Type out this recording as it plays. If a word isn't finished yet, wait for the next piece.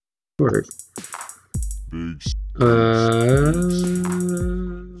Word.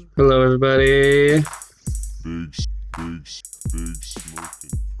 Hello everybody. Big Smoking Friends podcast.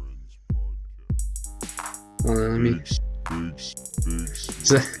 Hold on, let me.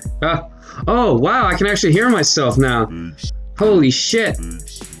 Oh wow! I can actually hear myself now. Holy shit!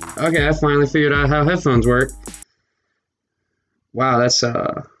 Okay, I finally figured out how headphones work. Wow, that's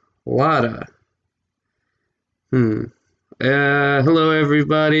a lot of. Hello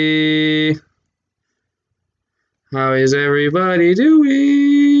everybody. How is everybody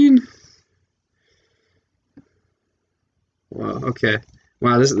doing? Wow, okay.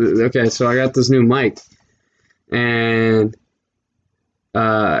 Wow, okay, so I got this new mic. And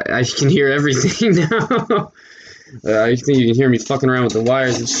I can hear everything now. I think you can hear me fucking around with the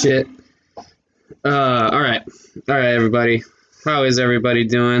wires and shit. Alright, everybody. How is everybody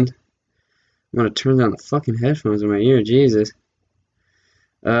doing? I'm gonna turn down the fucking headphones in my ear, Jesus.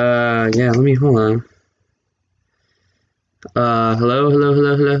 Yeah, let me, hold on. Hello.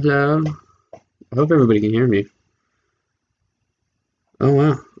 I hope everybody can hear me. Oh,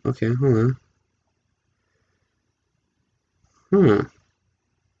 wow. Okay, hold on.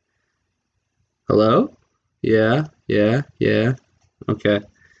 Hello? Yeah. Okay.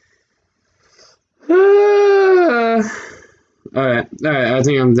 Alright, I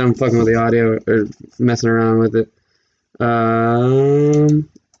think I'm done fucking with the audio or messing around with it.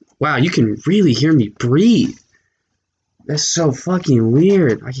 Wow, you can really hear me breathe. That's so fucking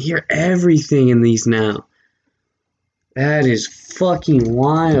weird. I can hear everything in these now. That is fucking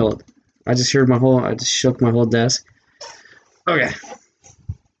wild. I just shook my whole desk. Okay.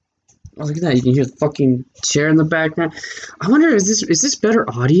 Oh, look at that. You can hear the fucking chair in the background. I wonder, is this better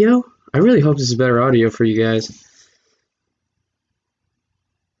audio? I really hope this is better audio for you guys.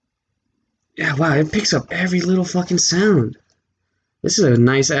 Yeah, wow, it picks up every little fucking sound. This is a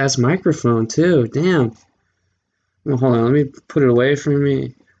nice-ass microphone, too. Damn. Oh, hold on, let me put it away from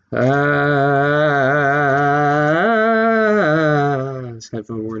me. This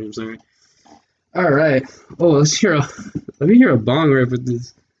headphone warning, I'm sorry. Alright. Oh, let me hear a bong rip with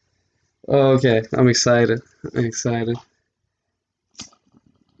this. Oh, okay, I'm excited.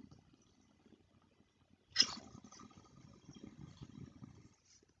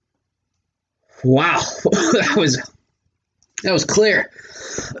 Wow, that was clear.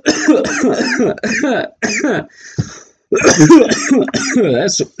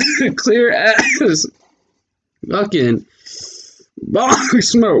 That's clear as fucking bong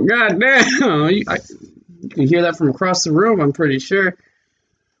smoke. Goddamn, you can hear that from across the room. I'm pretty sure.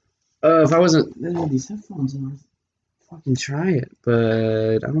 If I wasn't these headphones on, I'd fucking try it,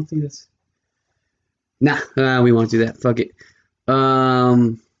 but I don't think that's. Nah, we won't do that. Fuck it.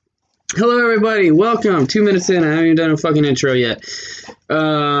 Hello everybody, welcome. 2 minutes in, I haven't even done a fucking intro yet.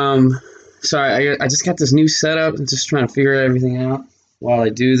 Sorry, I just got this new setup. I'm just trying to figure everything out while I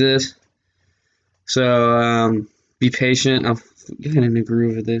do this. So, be patient. I'll get in the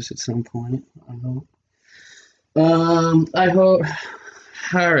groove of this at some point, I hope.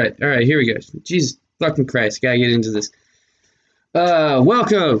 Alright, here we go. Jesus fucking Christ, gotta get into this.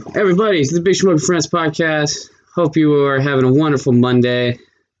 Welcome, everybody, to the Big Smoking Friends podcast. Hope you are having a wonderful Monday.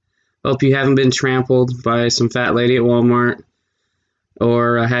 Hope you haven't been trampled by some fat lady at Walmart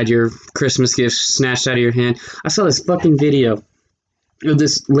or had your Christmas gift snatched out of your hand. I saw this fucking video of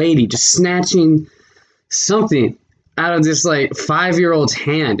this lady just snatching something out of this, like, 5-year-old's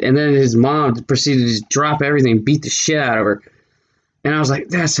hand, and then his mom proceeded to just drop everything, beat the shit out of her. And I was like,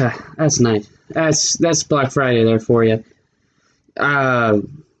 that's nice. That's Black Friday there for you.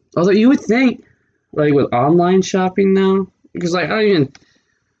 Although you would think, like, with online shopping now, because, like, I don't even...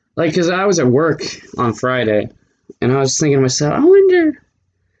 Like, because I was at work on Friday, and I was thinking to myself, I wonder...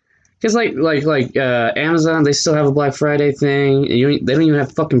 Because, like Amazon, they still have a Black Friday thing. They don't even have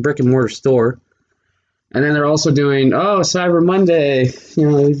a fucking brick-and-mortar store. And then they're also doing, Cyber Monday,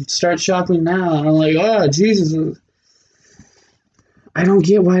 start shopping now. And I'm like, oh, Jesus. I don't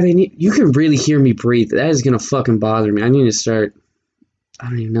get why they need... You can really hear me breathe. That is going to fucking bother me. I need to start... I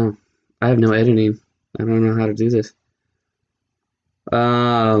don't even know. I have no editing. I don't know how to do this.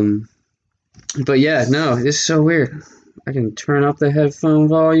 But yeah, no, it's so weird. I can turn up the headphone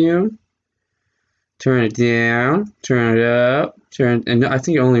volume, turn it down, turn it up, and I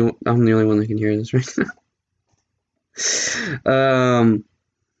think I'm the only one that can hear this right now.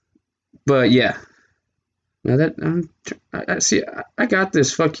 But yeah, now that I see, I got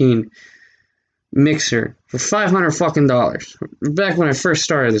this fucking mixer for $500 fucking dollars back when I first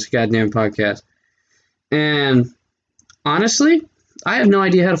started this goddamn podcast, and honestly, I have no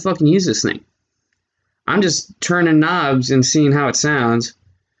idea how to fucking use this thing. I'm just turning knobs and seeing how it sounds.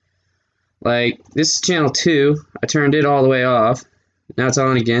 Like, this is channel 2. I turned it all the way off. Now it's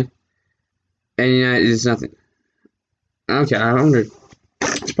on again. And it's nothing. Okay, I wonder.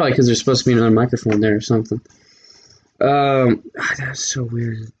 It's probably because there's supposed to be another microphone there or something. That's so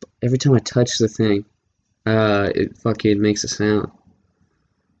weird. Every time I touch the thing, it fucking makes a sound.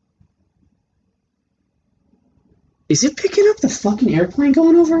 Is it picking up the fucking airplane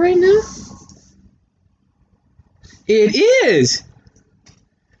going over right now? It is!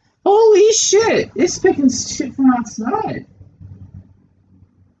 Holy shit! It's picking shit from outside.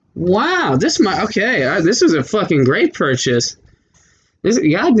 Wow, this was a fucking great purchase.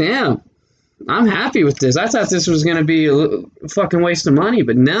 Goddamn. I'm happy with this. I thought this was going to be a fucking waste of money,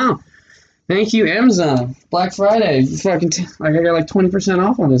 but no. Thank you, Amazon. Black Friday. I got like 20%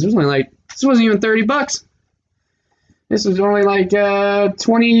 off on this. This wasn't even $30. This was only like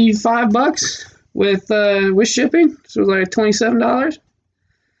 $25 with shipping. So it was like $27.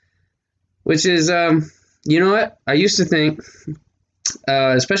 Which is, you know what? I used to think,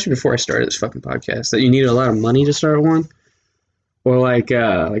 especially before I started this fucking podcast, that you needed a lot of money to start one. Or like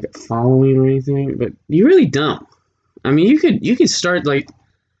a following or anything, but you really don't. I mean, you could start like,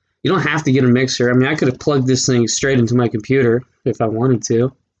 you don't have to get a mixer. I mean, I could have plugged this thing straight into my computer if I wanted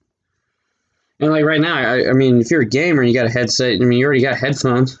to. And like right now, I mean, if you're a gamer and you got a headset, I mean, you already got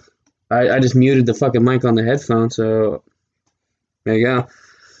headphones. I just muted the fucking mic on the headphone, so there you go.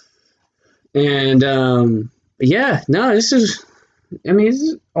 And yeah, no, this is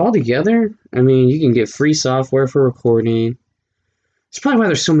all together. I mean, you can get free software for recording. It's probably why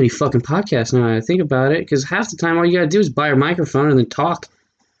there's so many fucking podcasts now I think about it, because half the time all you gotta do is buy a microphone and then talk.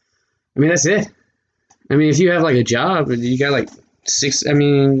 I mean, that's it. I mean, if you have like a job, you got like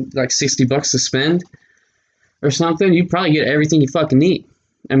 $60 to spend or something, you probably get everything you fucking need.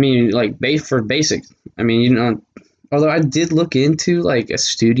 I mean, like for basic. I mean, you know, although I did look into like a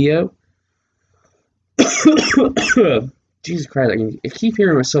studio. Jesus Christ, I keep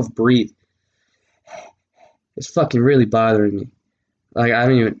hearing myself breathe. It's fucking really bothering me. Like,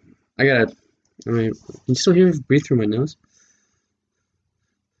 can you still hear me breathe through my nose?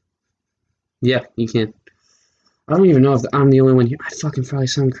 Yeah, you can. I don't even know if I'm the only one here. I fucking probably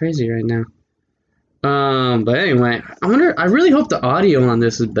sound crazy right now. But anyway, I really hope the audio on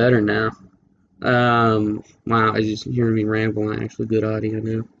this is better now. Wow, I just hear me rambling. Actually, good audio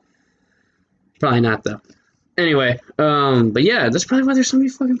now. Probably not, though. Anyway, but yeah, that's probably why there's so many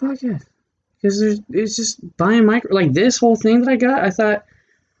fucking podcasts. Because it's just buying like this whole thing that I got, I thought,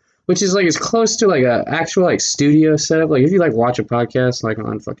 which is like as close to like a actual like studio setup. Like if you like watch a podcast like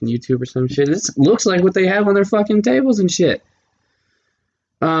on fucking YouTube or some shit, it looks like what they have on their fucking tables and shit.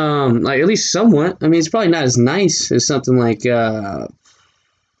 Like at least somewhat. I mean, it's probably not as nice as something like I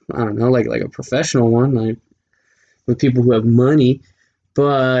don't know, like a professional one, like with people who have money.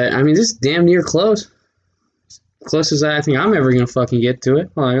 But I mean, this is damn near close. Closest I think I'm ever gonna fucking get to it.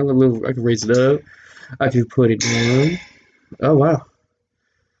 Oh, I can raise it up. I can put it down. Oh wow.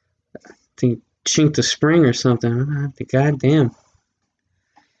 I think chinked a spring or something. Goddamn.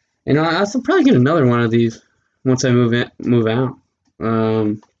 And I'll probably get another one of these once I move out. I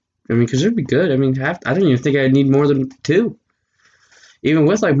mean, because it'd be good. I mean, I don't even think I'd need more than 2. Even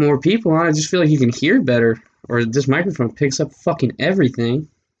with like more people on, I just feel like you can hear better. Or this microphone picks up fucking everything.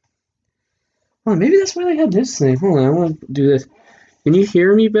 Oh, maybe that's why they had this thing. Hold on, I want to do this. Can you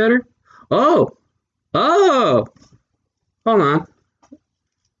hear me better? Oh! Hold on.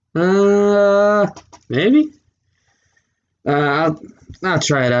 Maybe? I'll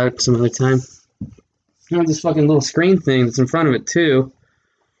try it out some other time. I have this fucking little screen thing that's in front of it, too.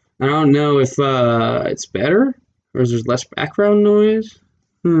 I don't know if, it's better? Or is there less background noise?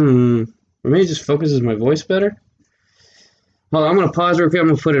 Or maybe it just focuses my voice better? Hold on, I'm going to pause real quick. I'm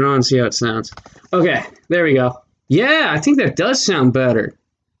going to put it on and see how it sounds. Okay, there we go. Yeah, I think that does sound better.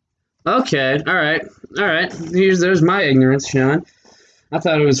 Okay, alright. There's my ignorance, Sean. I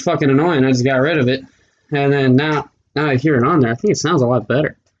thought it was fucking annoying. I just got rid of it. And then now I hear it on there. I think it sounds a lot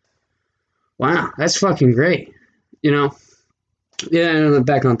better. Wow, that's fucking great. You know? Yeah,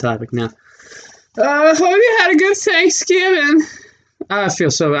 back on topic now. Hope you had a good Thanksgiving. I feel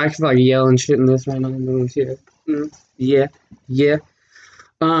like yelling shit in this right now. Yeah. Yeah,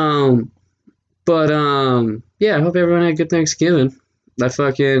 I hope everyone had a good Thanksgiving.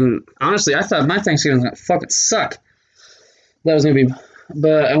 Honestly, I thought my Thanksgiving was gonna fucking suck. That was gonna be,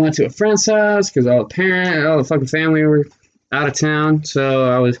 but I went to a friend's house because all the fucking family were out of town, so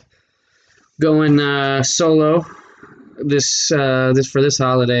I was going solo this for this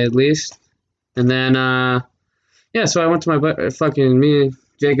holiday at least, and then so I went to me and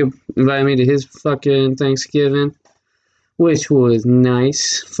Jacob invited me to his fucking Thanksgiving, which was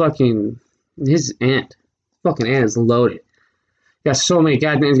nice. Fucking his aunt, fucking aunt is loaded. Got so many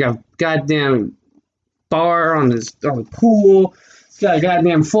goddamn, got goddamn bar on the pool. Got a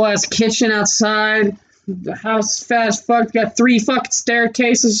goddamn full ass kitchen outside. The house fat as fuck. Got 3 fucking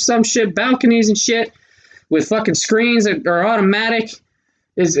staircases or some shit, balconies and shit, with fucking screens that are automatic.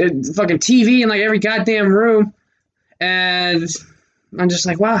 Is fucking TV in like every goddamn room, and I'm just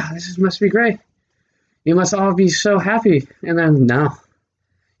like, wow, this must be great. You must all be so happy. And then no,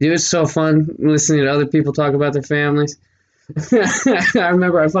 it was so fun listening to other people talk about their families. I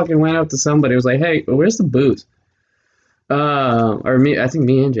remember I fucking went up to somebody. I was like, hey, where's the booze? Or me, I think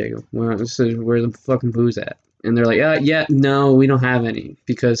me and Jacob. Where the fucking booze at? And they're like, yeah, no, we don't have any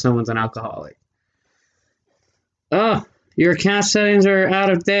because someone's an alcoholic. Oh, your account settings are out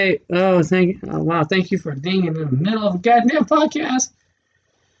of date. Oh, wow, thank you for dinging in the middle of a goddamn podcast.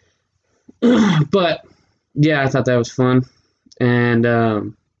 But yeah, I thought that was fun,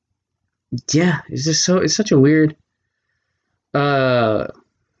 and yeah, it's such a weird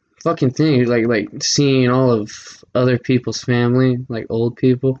fucking thing, like seeing all of other people's family, like old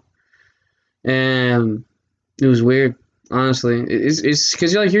people, and it was weird, honestly. It's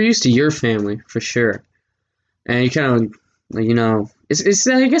because you're used to your family for sure, and you kind of it's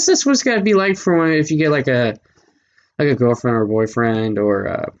I guess that's what it's got to be like for if you get like a girlfriend or a boyfriend,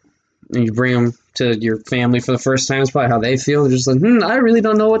 or and you bring them to your family for the first time. It's probably how they feel. They're just like, I really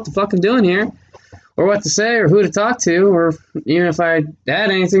don't know what the fuck I'm doing here, or what to say, or who to talk to, or even if I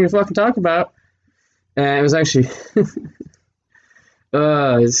had anything to fucking talk about. And it was actually,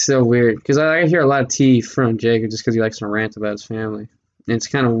 it's so weird. Because I hear a lot of tea from Jacob just because he likes to rant about his family. And it's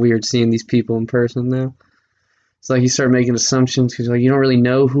kind of weird seeing these people in person now. It's like you start making assumptions because you don't really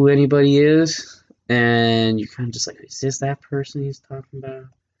know who anybody is. And you're kind of just like, is this that person he's talking about?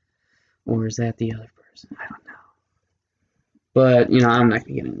 Or is that the other person? I don't know. But, I'm not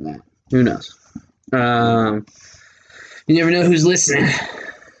going to get into that. Who knows? You never know who's listening.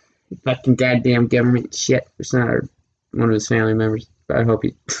 Fucking goddamn government shit. It's not one of his family members. But I hope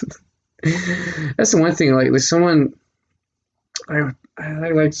he. That's the one thing. Like, there's someone. I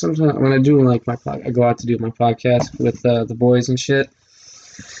like sometimes when I do like I go out to do my podcast with the boys and shit,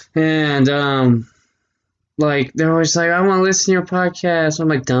 and like they're always like, I want to listen to your podcast. I'm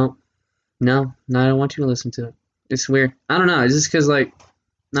like, no, I don't want you to listen to it. It's weird. I don't know. It's just because I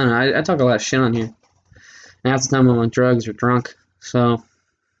don't know. I talk a lot of shit on here. And half the time I'm on drugs or drunk. So,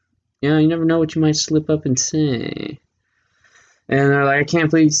 you never know what you might slip up and say. And they're like, I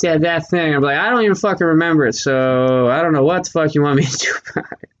can't believe you said that thing. I'm like, I don't even fucking remember it. So, I don't know what the fuck you want me to do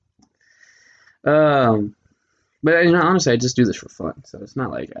about it. But, honestly, I just do this for fun. So, it's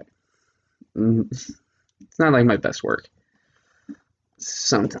not like it's not like my best work.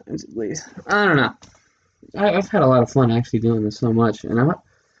 Sometimes, at least. I don't know. I've had a lot of fun actually doing this so much. And I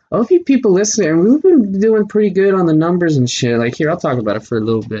hope you people listening, and we've been doing pretty good on the numbers and shit. Like, here, I'll talk about it for a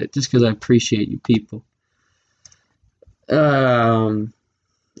little bit, just because I appreciate you people. Let's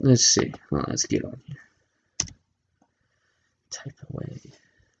see. Well, let's get on here. Type away.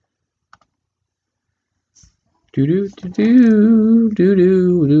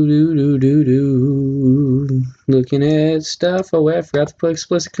 Looking at stuff. Oh, wait, I forgot to put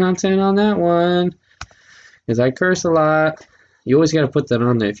explicit content on that one. Because I curse a lot. You always got to put that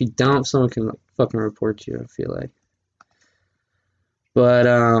on there. If you don't, someone can fucking report you, I feel like. But,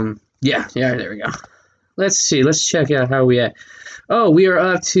 yeah, there we go. Let's see. Let's check out how we at. Oh, we are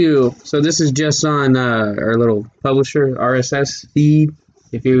up to, so this is just on our little publisher, RSS feed.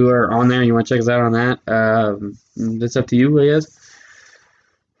 If you are on there and you want to check us out on that, that's up to you, I guess.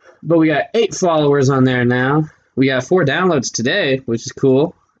 But we got 8 followers on there now. We got 4 downloads today, which is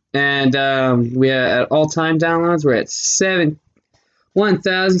cool. And we at all-time downloads, we're at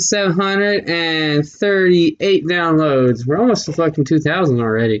 1,738 downloads. We're almost to fucking 2,000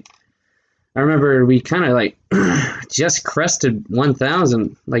 already. I remember we kind of just crested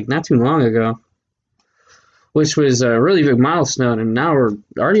 1,000 not too long ago, which was a really big milestone, and now we're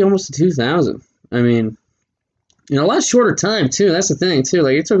already almost to 2,000. I mean, in a lot shorter time too. That's the thing too.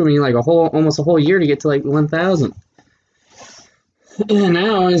 It took me almost a whole year to get to 1,000. And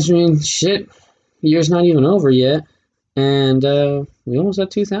now, shit, the year's not even over yet, and we almost have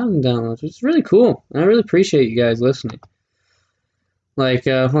 2,000 downloads, which is really cool. I really appreciate you guys listening.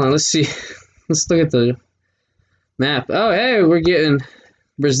 Hold on, let's see. Let's look at the map. Oh, hey, we're getting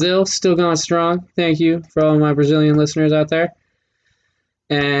Brazil still going strong. Thank you for all my Brazilian listeners out there.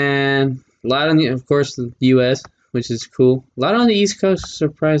 And a lot of course, the U.S., which is cool. A lot on the East Coast,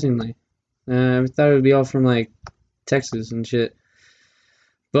 surprisingly. I thought it would be all from, Texas and shit.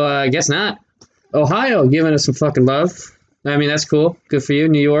 But I guess not. Ohio giving us some fucking love. I mean, that's cool. Good for you,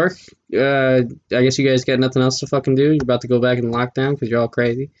 New York. I guess you guys got nothing else to fucking do. You're about to go back in lockdown because you're all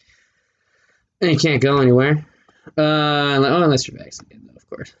crazy. And you can't go anywhere. Unless you're vaccinated, though, of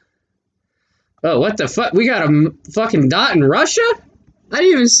course. Oh, what the fuck? We got a fucking dot in Russia? I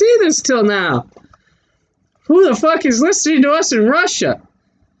didn't even see this till now. Who the fuck is listening to us in Russia?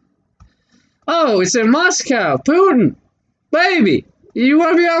 Oh, it's in Moscow. Putin. Baby. You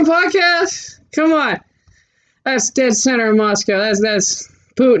want to be on podcast? Come on. That's dead center of Moscow. That's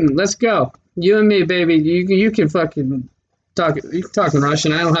Putin. Let's go. You and me, baby. You can fucking talk. You can talk in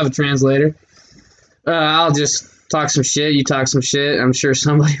Russian. I don't have a translator. I'll just talk some shit. You talk some shit. I'm sure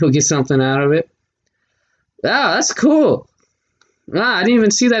somebody will get something out of it. Ah, that's cool. I didn't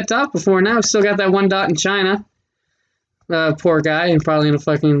even see that dot before. Now we still got that one dot in China. Poor guy, and probably in a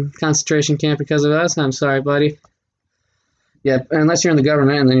fucking concentration camp because of us. I'm sorry, buddy. Yeah, unless you're in the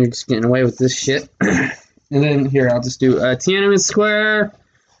government, and then you're just getting away with this shit. And then here, I'll just do Tiananmen Square.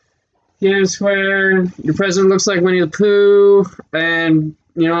 Tiananmen Square. Your president looks like Winnie the Pooh. And,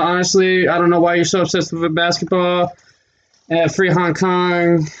 you know, honestly, I don't know why you're so obsessed with basketball. Free Hong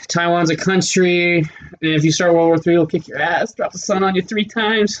Kong. Taiwan's a country. And if you start World War III, it'll kick your ass. Drop the sun on you 3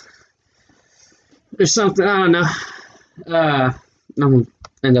 times. There's something, I don't know. I'm going to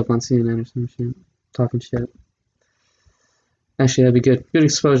end up on CNN or some shit. Talking shit. Actually, that'd be good. Good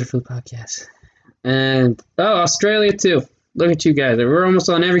exposure for the podcast. And, Australia too. Look at you guys. We're almost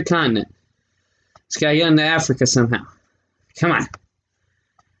on every continent. Just gotta get into Africa somehow. Come on.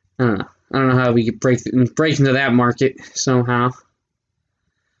 I don't know how we could break into that market somehow.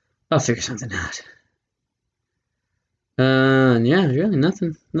 I'll figure something out. Yeah, really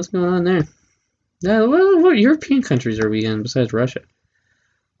nothing. What's going on there? What European countries are we in besides Russia?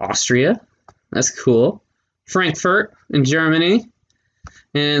 Austria. That's cool. Frankfurt in Germany.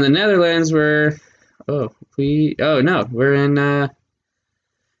 And the Netherlands we're in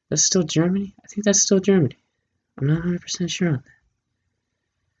that's still Germany? I think that's still Germany. I'm not 100% sure on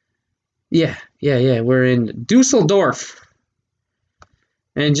that. Yeah, we're in Dusseldorf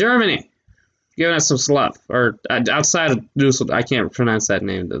in Germany. Giving us some love. Or outside of Dusseldorf, I can't pronounce that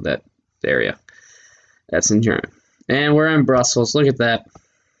name of that area. That's in German. And we're in Brussels. Look at that.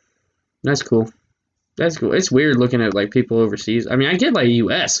 That's cool. That's cool. It's weird looking at like people overseas. I mean, I get like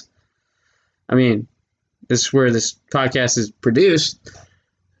U.S. I mean, this is where this podcast is produced.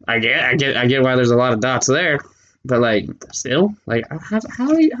 I get why there's a lot of dots there, but like still, like how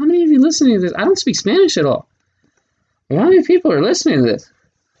many of you listening to this? I don't speak Spanish at all. Like, how many people are listening to this?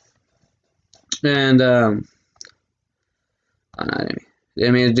 And I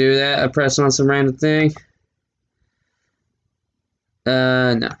didn't mean to do that. I pressed on some random thing.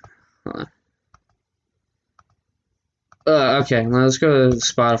 No. Hold on. Okay, well, let's go to the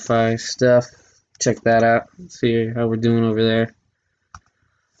Spotify stuff. Check that out. See how we're doing over there.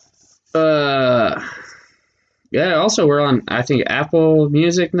 Yeah, also we're on, I think, Apple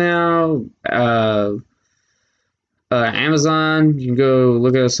Music now. Amazon. You can go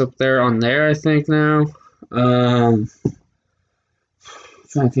look at us up there on there, I think, now. I'm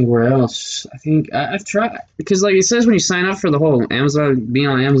trying to think where else. I think I've tried, because like it says when you sign up for the whole Amazon, being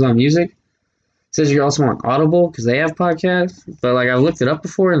on Amazon Music, it says you're also on Audible because they have podcasts, but like I looked it up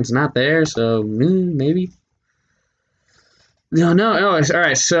before and it's not there, so maybe. No. All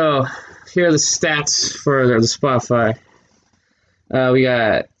right. So here are the stats for the Spotify. We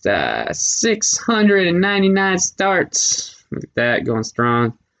got 699 starts. Look at that, going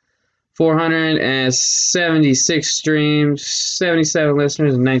strong. 476 streams, 77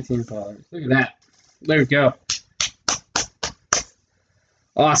 listeners, and 19 followers. Look at that. There we go.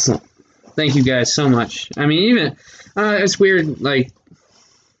 Awesome. Thank you guys so much. I mean, even it's weird, like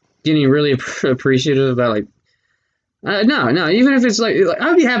getting really appreciative about like. No. Even if it's like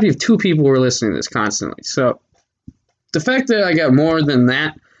I'd be happy if 2 people were listening to this constantly. So the fact that I got more than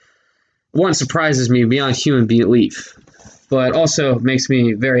that, one, surprises me beyond human belief, but also makes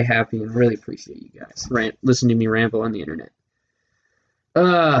me very happy and really appreciate you guys listening to me ramble on the internet.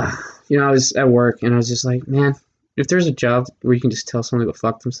 I was at work and I was just like, man, if there's a job where you can just tell someone to go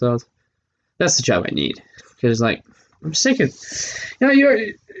fuck themselves, that's the job I need. Because, like, I'm sick of, I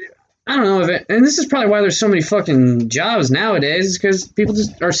don't know if it, and this is probably why there's so many fucking jobs nowadays, is because people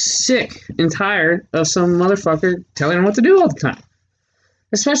just are sick and tired of some motherfucker telling them what to do all the time.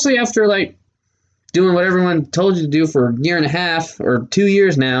 Especially after, like, doing what everyone told you to do for a year and a half or 2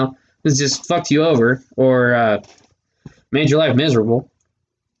 years now has just fucked you over or made your life miserable.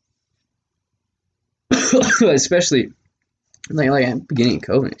 Especially, like at the beginning of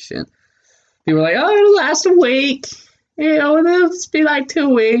COVID and shit. People were like, oh, it'll last a week. it'll just be like 2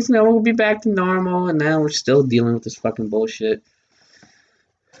 weeks, and then we'll be back to normal. And now we're still dealing with this fucking bullshit.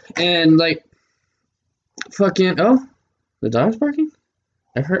 And like, fucking, oh, the dog's barking?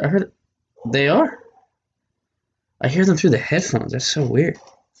 I heard, they are. I hear them through the headphones. That's so weird.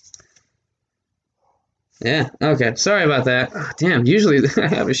 Yeah, okay. Sorry about that. Oh, damn, usually I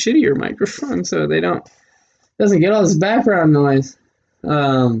have a shittier microphone so doesn't get all this background noise.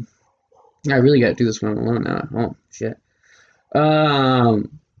 I really gotta do this when I'm alone now. Oh, shit.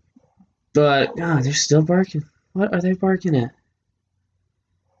 But, they're still barking. What are they barking at?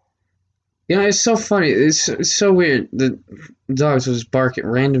 You know, it's so funny. It's so weird. The dogs will just bark at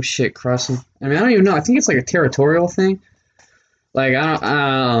random shit crossing. I mean, I don't even know. I think it's like a territorial thing. Like, I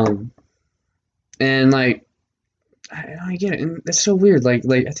don't, and like, I don't get it. And it's so weird. Like,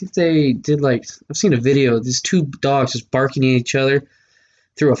 I think they did like, I've seen a video. These two dogs just barking at each other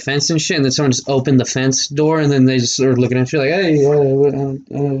through a fence and shit. And then someone just opened the fence door, and then they just started looking at you like, hey,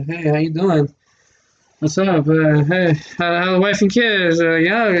 hey, how you doing? What's up? Hey, how the wife and kids?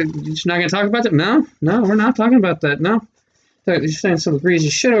 Yeah, you're not gonna talk about that? No, we're not talking about that. No, you're saying some greasy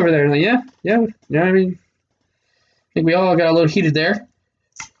shit over there. Like, yeah. I mean, I think we all got a little heated there.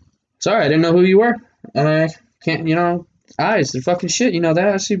 Sorry, I didn't know who you were. I can't, eyes, they're fucking shit. You know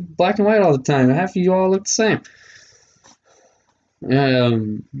that. I see black and white all the time. Half of you all look the same.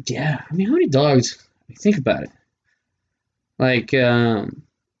 Yeah. I mean, how many dogs? Think about it. Like,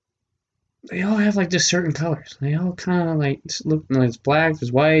 they all have like just certain colors. They all kind of like look like it's black,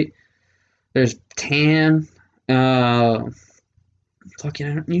 there's white, there's tan. Fucking,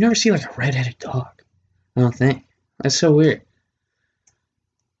 you never see like a red-headed dog. I don't think. That's so weird.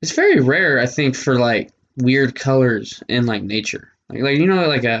 It's very rare, I think, for like weird colors in like nature. Like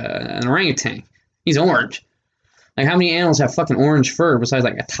like an orangutan. He's orange. Like how many animals have fucking orange fur besides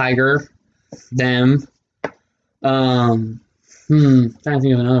like a tiger, them? Trying to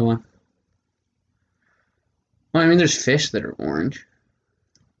think of another one. Well, I mean, there's fish that are orange.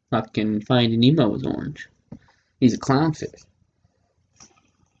 Fucking Finding Nemo was orange. He's a clownfish.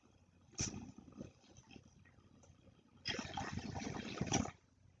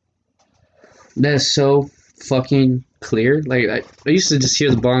 That is so fucking clear. Like, I used to just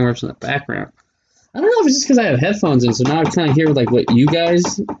hear the bong rips in the background. I don't know if it's just because I have headphones in, so now I kind of hear like what you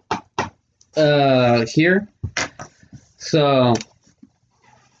guys hear. So,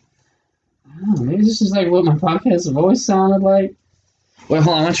 I don't know, maybe this is like what my podcast voice sounded like. Wait,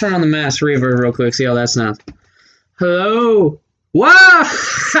 hold on. I'm going to turn on the mass reverb real quick, see how that sounds. Hello? Wow!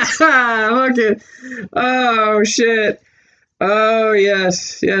 Okay. Oh, shit. Oh,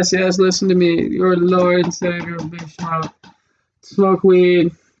 yes. Listen to me. Your Lord and Savior, Big Smoke. Smoke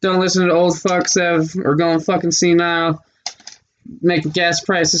weed. Don't listen to old fucks that are going fucking senile. Making gas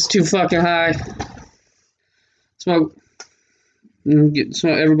prices too fucking high. Smoke.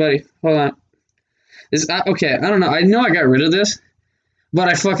 Smoke, everybody. Hold on. Okay, I don't know. I know I got rid of this, but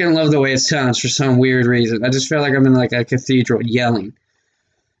I fucking love the way it sounds for some weird reason. I just feel like I'm in like a cathedral yelling.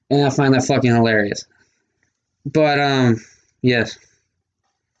 And I find that fucking hilarious. But, yes.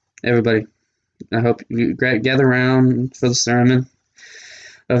 Everybody. I hope you gather around for the sermon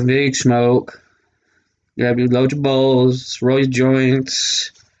of Big Smoke. Load your bowls, roll your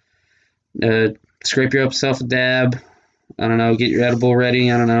joints, scrape yourself a dab. I don't know, get your edible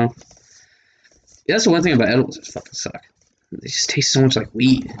ready. I don't know. Yeah, that's the one thing about edibles that fucking suck. They just taste so much like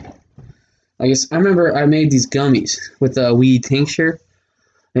weed. I remember I made these gummies with a weed tincture.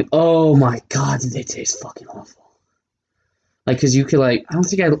 And oh my god, did they taste fucking awful. Like, cause you could like, I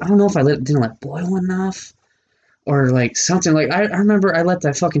don't know if I didn't let boil enough. Or like something like, I remember I let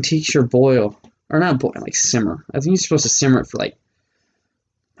that fucking tincture boil. Or not boil, like simmer. I think you're supposed to simmer it for like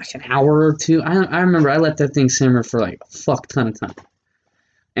an hour or two. I remember I let that thing simmer for like a fuck ton of time.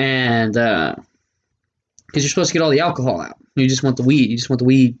 And, because you're supposed to get all the alcohol out. You just want the weed. You just want the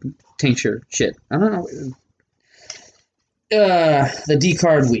weed tincture shit. I don't know. The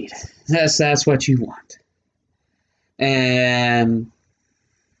decard weed. That's what you want. And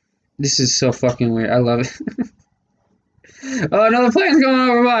this is so fucking weird. I love it. Oh, another plane's going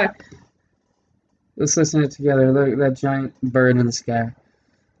over by. Let's listen to it together. Look at that giant bird in the sky.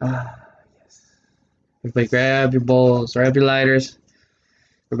 Ah, yes. Everybody grab your bowls. Grab your lighters.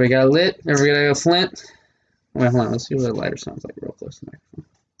 Everybody got a lit. Everybody got a flint. Wait, hold on. Let's see what the lighter sounds like real close to the microphone.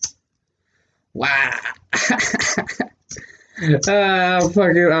 Wow.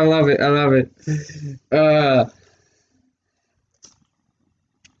 Fucking, I love it.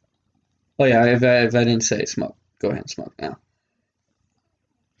 Oh yeah, if I didn't say smoke, go ahead and smoke now.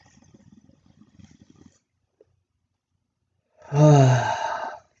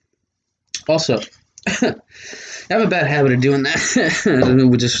 Also, I have a bad habit of doing that.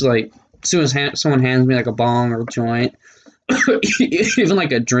 With just like, as soon as someone hands me like a bong or a joint, even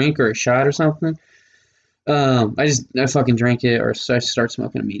like a drink or a shot or something, I fucking drink it or I start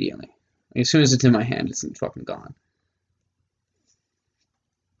smoking immediately. As soon as it's in my hand, it's fucking gone.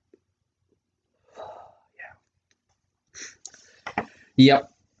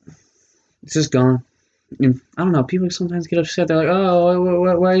 Yep. It's just gone. And I don't know. People sometimes get upset. They're like,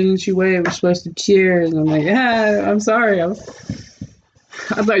 "Oh, why didn't you wait? We're supposed to cheers." And I'm like, "Yeah, I'm sorry. I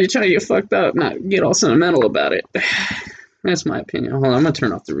thought you were trying to get fucked up, not get all sentimental about it." That's my opinion. Hold on, I'm gonna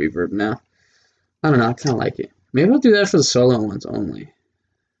turn off the reverb now. I don't know. I kind of like it. Maybe I'll do that for the solo ones only.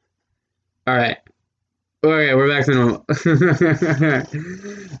 All right. Okay, we're back to normal.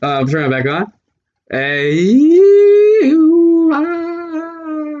 Turn it back on. Hey,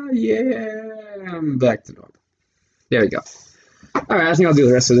 yeah, I'm back to normal. There we go. All right, I think I'll do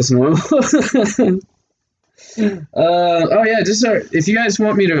the rest of this normal. Oh yeah, just if you guys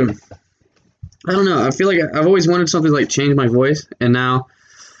want me to, I don't know. I feel like I've always wanted something to, like, change my voice, and now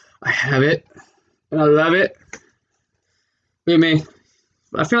I have it, and I love it. Look at me.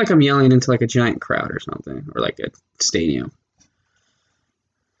 I feel like I'm yelling into like a giant crowd or something, or like a stadium.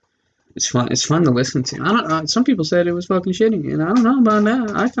 It's fun. It's fun to listen to. I don't know. Some people said it was fucking shitty, and I don't know about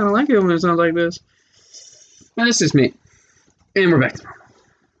that. I kind of like it when it sounds like this. But it's just me. And we're back to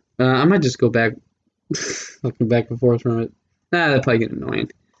normal. I might just go back, looking back and forth from it. Nah, that'd probably get annoying.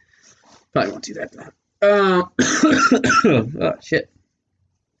 Probably won't do that though. Oh shit.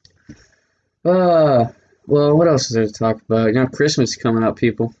 Well, what else is there to talk about? You know, Christmas is coming up,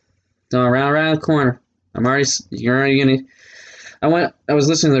 people. It's all around the corner. You're already gonna. I was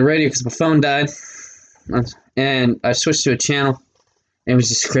listening to the radio because my phone died, and I switched to a channel, and it was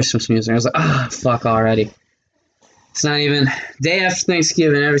just Christmas music. I was like, fuck already. It's not even day after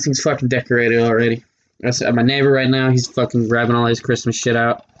Thanksgiving. Everything's fucking decorated already. My neighbor right now, he's fucking grabbing all his Christmas shit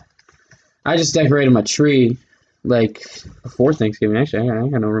out. I just decorated my tree, like, before Thanksgiving. Actually, I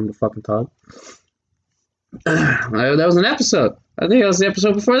got no room to fucking talk. That was an episode. I think that was the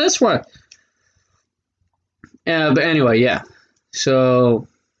episode before this one. But anyway, yeah. So,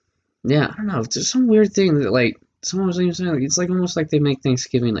 yeah, I don't know. There's some weird thing that, like, someone was even saying, like, it's like almost like they make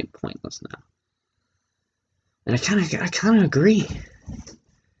Thanksgiving, like, pointless now. And I kind of agree.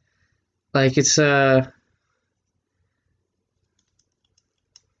 Like, it's it's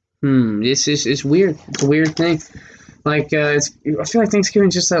weird. It's a weird thing. Like, I feel like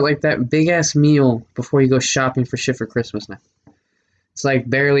Thanksgiving's just that big ass meal before you go shopping for shit for Christmas now. It's like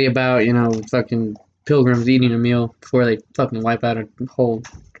barely about, fucking pilgrims eating a meal before they fucking wipe out a whole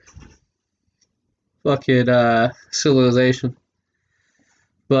fucking civilization.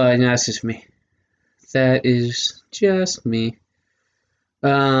 But that's just me. That is just me.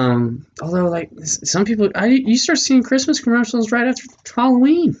 Although, like, some people, you start seeing Christmas commercials right after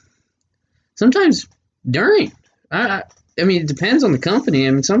Halloween. Sometimes during. I mean, it depends on the company.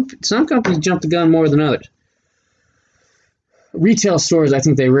 I mean, some companies jump the gun more than others. Retail stores, I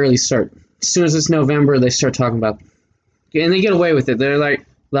think they rarely start. As soon as it's November, they start talking about, and they get away with it. They're like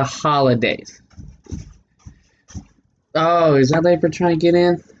the holidays. Oh, is that Leopard trying to get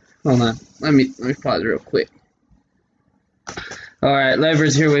in? Hold on. Let me pause real quick. All right,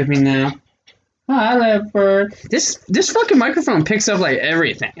 Leopard's here with me now. Hi, Leopard. This fucking microphone picks up like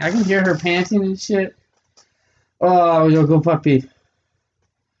everything. I can hear her panting and shit. Oh, yo, go puppy.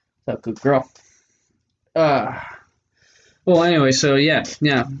 What's up, good girl? Well, anyway, so yeah.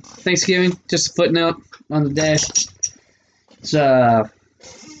 Thanksgiving, just a footnote on the day. It's a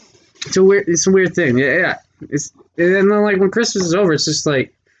weird thing. Yeah. And then, like, when Christmas is over, it's just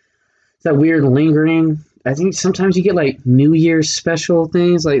like that weird lingering. I think sometimes you get like New Year's special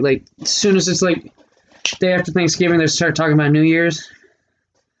things. Like as soon as it's like day after Thanksgiving, they start talking about New Year's,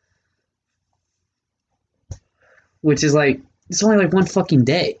 which is like, it's only like one fucking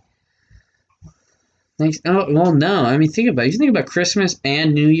day. Oh, well, no. I mean, think about it. If you think about Christmas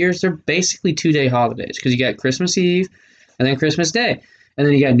and New Year's, they're basically 2-day holidays because you got Christmas Eve and then Christmas Day. And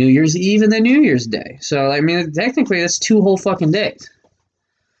then you got New Year's Eve and then New Year's Day. So, I mean, technically, that's 2 whole fucking days.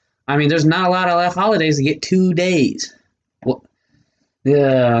 I mean, there's not a lot of holidays to get 2 days. Well,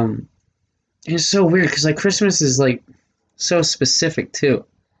 it's so weird because, like, Christmas is, like, so specific, too.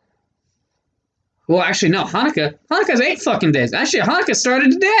 Well, actually, no. Hanukkah's 8 fucking days. Actually, Hanukkah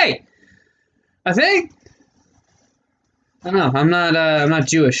started today. I think. I don't know. I'm not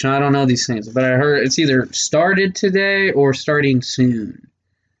Jewish, so I don't know these things. But I heard it's either started today or starting soon.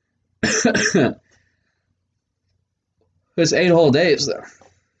 It's 8 whole days, though.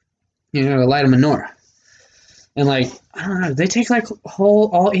 You know, to light a menorah. And like, I don't know, they take like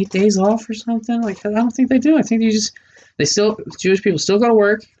all 8 days off or something. Like, I don't think they do. I think Jewish people still go to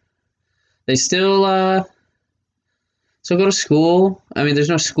work. They still go to school. I mean, there's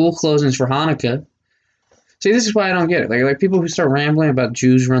no school closings for Hanukkah. See, this is why I don't get it. Like people who start rambling about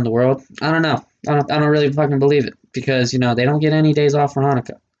Jews around the world. I don't know. I don't really fucking believe it because they don't get any days off for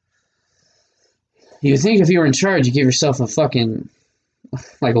Hanukkah. You think if you were in charge, you give yourself a fucking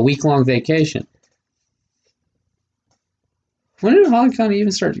like a week-long vacation. When did Hanukkah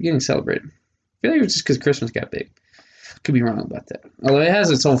even start getting celebrated? I feel like it was just because Christmas got big. Could be wrong about that. Although it has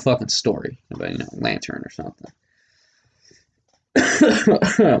its own fucking story about lantern or something.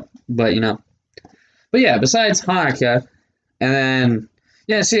 But yeah, besides Hanukkah, and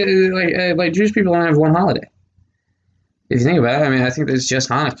then see, like Jewish people don't have one holiday. If you think about it, I mean, I think it's just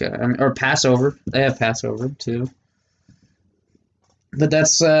Hanukkah, or Passover. They have Passover too. But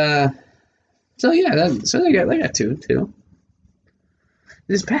that's so they got two too.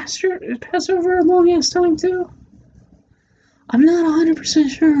 Is Passover a long ass time too? I'm not 100%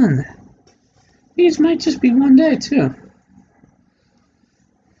 sure on that. These might just be one day too.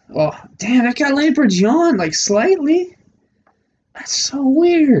 Oh, damn, that got Lampard's yawn, like, slightly. That's so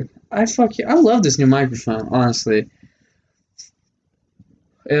weird. I love this new microphone, honestly.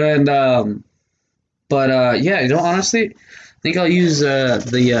 And, honestly, I think I'll use,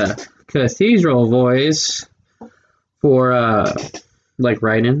 the cathedral voice for, like,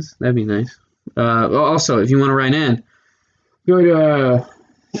 write-ins. That'd be nice. Also, if you want to write in, go to,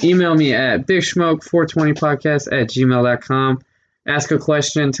 email me at bigsmoke420podcast@gmail.com. Ask a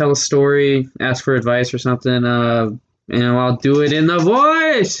question, tell a story, ask for advice or something, I'll do it in the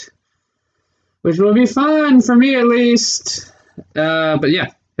voice, which will be fun for me at least. But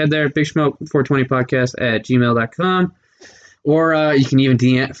yeah, head there, bigsmoke420podcast@gmail.com, or you can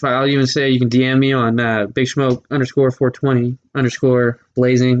even I'll even say you can DM me on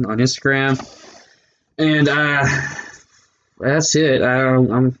bigsmoke_420_blazing on Instagram, and that's it. I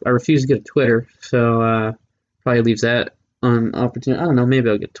refuse to get a Twitter, so probably leaves that on opportunity. I don't know. Maybe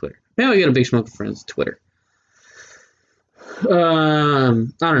I'll get Twitter. Maybe I'll get a Big Smoke Friends Twitter. I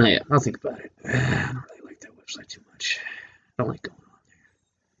don't know yet. I'll think about it. I don't really like that website too much. I don't like going on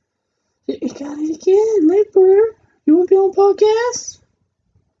there. You got it again, Laper. You want to be on podcast?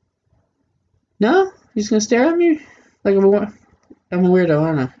 No? You just gonna stare at me like I'm a weirdo,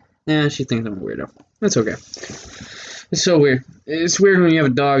 aren't I? Yeah, she thinks I'm a weirdo. That's okay. It's so weird. It's weird when you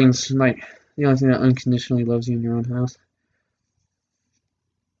have a dog and it's like the only thing that unconditionally loves you in your own house.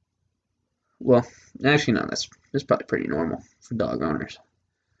 Well, actually, no, that's probably pretty normal for dog owners.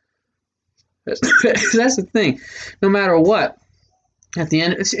 That's the thing. No matter what, at the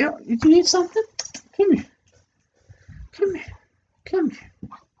end, you need something? Come here.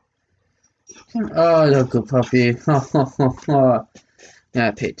 Oh, no good puppy.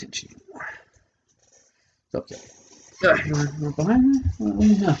 Yeah, pay attention anymore. It's okay. You want behind me? Let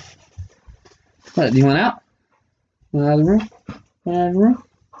me know. What, do you want out? Want out of the room?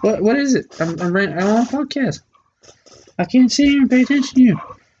 What is it? I'm on a podcast. I can't see you and pay attention to you.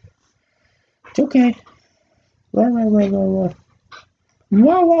 It's okay. Whoa.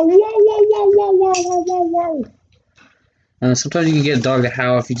 Whoa. Sometimes you can get a dog to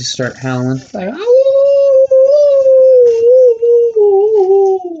howl if you just start howling. Like,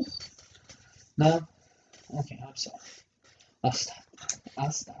 no? Okay, I'm sorry. I'll stop.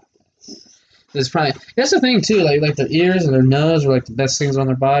 That's the thing too, like their ears and their nose are like the best things on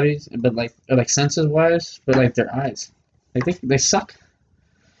their bodies, but like senses wise, but like their eyes, like they suck.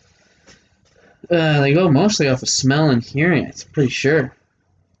 They go mostly off of smell and hearing. It's pretty sure.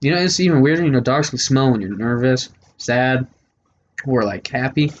 It's even weirder. Dogs can smell when you're nervous, sad, or like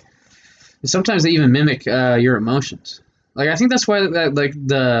happy. And sometimes they even mimic your emotions. Like I think that's why that like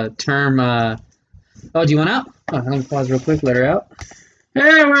the term. Oh, do you want out? Oh, let me pause real quick. Let her out.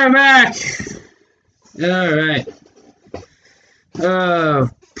 Hey, we're back. All right.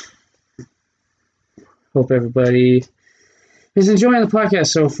 Hope everybody is enjoying the podcast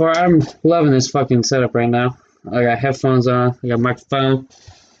so far. I'm loving this fucking setup right now. I got headphones on. I got a microphone.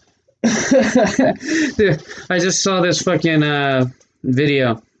 Dude, I just saw this fucking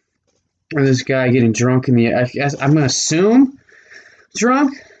video of this guy getting drunk I'm gonna assume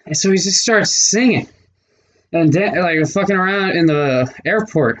drunk, and so he just starts singing and like fucking around in the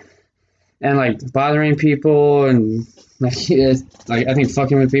airport. And like bothering people and like I think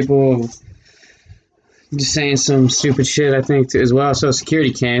fucking with people, just saying some stupid shit I think as well. So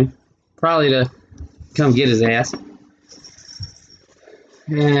security came, probably to come get his ass.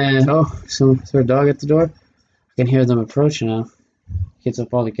 And is there a dog at the door? I can hear them approaching now. Gets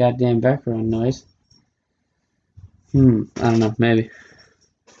up all the goddamn background noise. I don't know, maybe.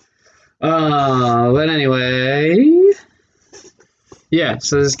 But anyway, yeah.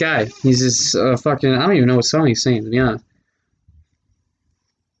 So this guy, he's just fucking. I don't even know what song he's singing, to be honest.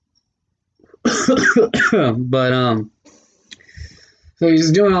 But so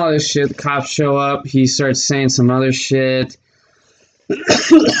he's doing all this shit. The cops show up. He starts saying some other shit,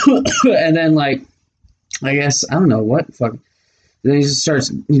 and then like, I guess I don't know what fuck. Then he just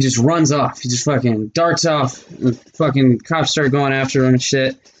starts. He just runs off. He just fucking darts off. The fucking cops start going after him and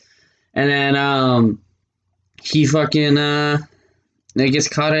shit. And then he fucking he gets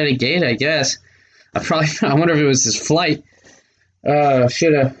caught at a gate. I guess. I wonder if it was his flight.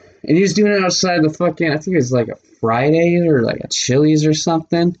 Shoulda. And he was doing it outside the fucking. I think it was like a Friday or like a Chili's or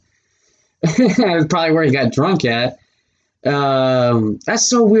something. That's probably where he got drunk at. That's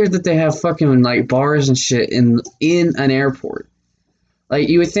so weird that they have fucking like bars and shit in an airport. Like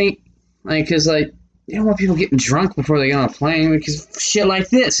you would think, like, cause like you don't want people getting drunk before they get on a plane because shit like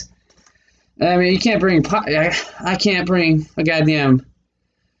this. I mean, you can't bring I can't bring a goddamn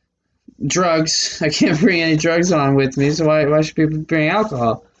drugs. I can't bring any drugs on with me. So why should people bring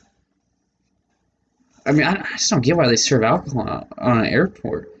alcohol? I mean, I just don't get why they serve alcohol on an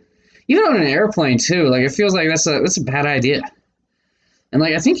airport. Even on an airplane too. Like it feels like that's a bad idea. And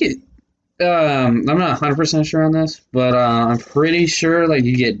like I think it. I'm not 100% sure on this, but I'm pretty sure like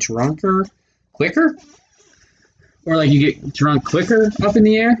you get drunker quicker, or like you get drunk quicker up in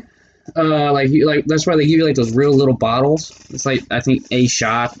the air. Like that's why they give you like those real little bottles. It's like I think a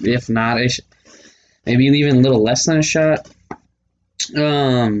shot, if not maybe even a little less than a shot.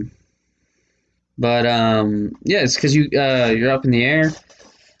 But yeah, it's because you're up in the air.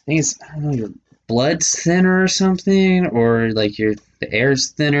 I think it's I don't know your blood's thinner or something, or like the air's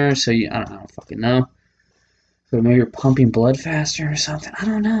thinner, so I don't fucking know. So maybe you're pumping blood faster or something. I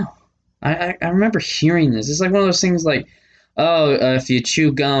don't know. I remember hearing this. It's like one of those things like, oh, if you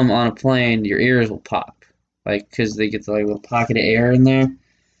chew gum on a plane, your ears will pop, like because they get the like little pocket of air in there,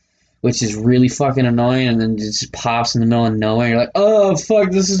 which is really fucking annoying. And then it just pops in the middle of nowhere. You're like, oh fuck,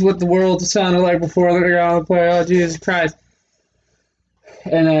 this is what the world sounded like before they got on the plane. Oh Jesus Christ.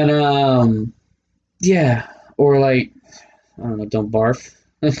 And then yeah, or like I don't know, don't barf.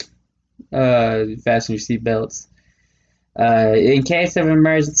 Fasten your seatbelts. In case of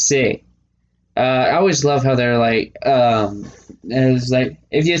emergency. I always love how they're like, it's like,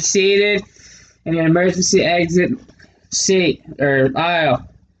 if you're seated in an emergency exit seat or aisle,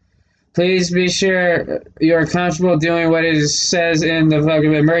 please be sure you're comfortable doing what it says in the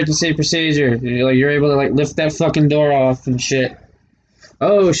fucking emergency procedure. You're able to like lift that fucking door off and shit.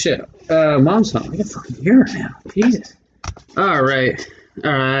 Oh shit. Mom's home. I can fucking hear her now. Jesus. Alright,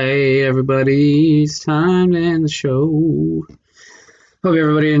 everybody. It's time to end the show. Hope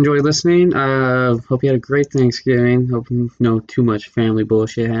everybody enjoyed listening. Hope you had a great Thanksgiving. Hope no too much family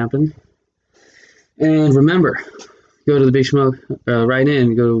bullshit happened. And remember, go to the Big Smoke, write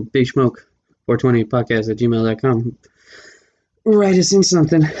in, go to Big Smoke 420podcast@gmail.com. Write us in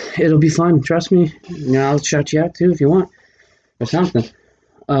something. It'll be fun. Trust me. I'll shout you out too if you want. Or something.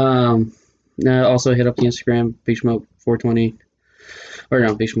 Also hit up the Instagram, Big Smoke 420. Or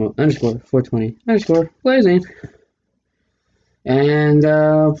no, Big Smoke _ 420 _ blazing. And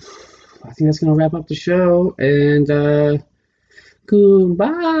I think that's gonna wrap up the show. And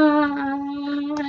goodbye.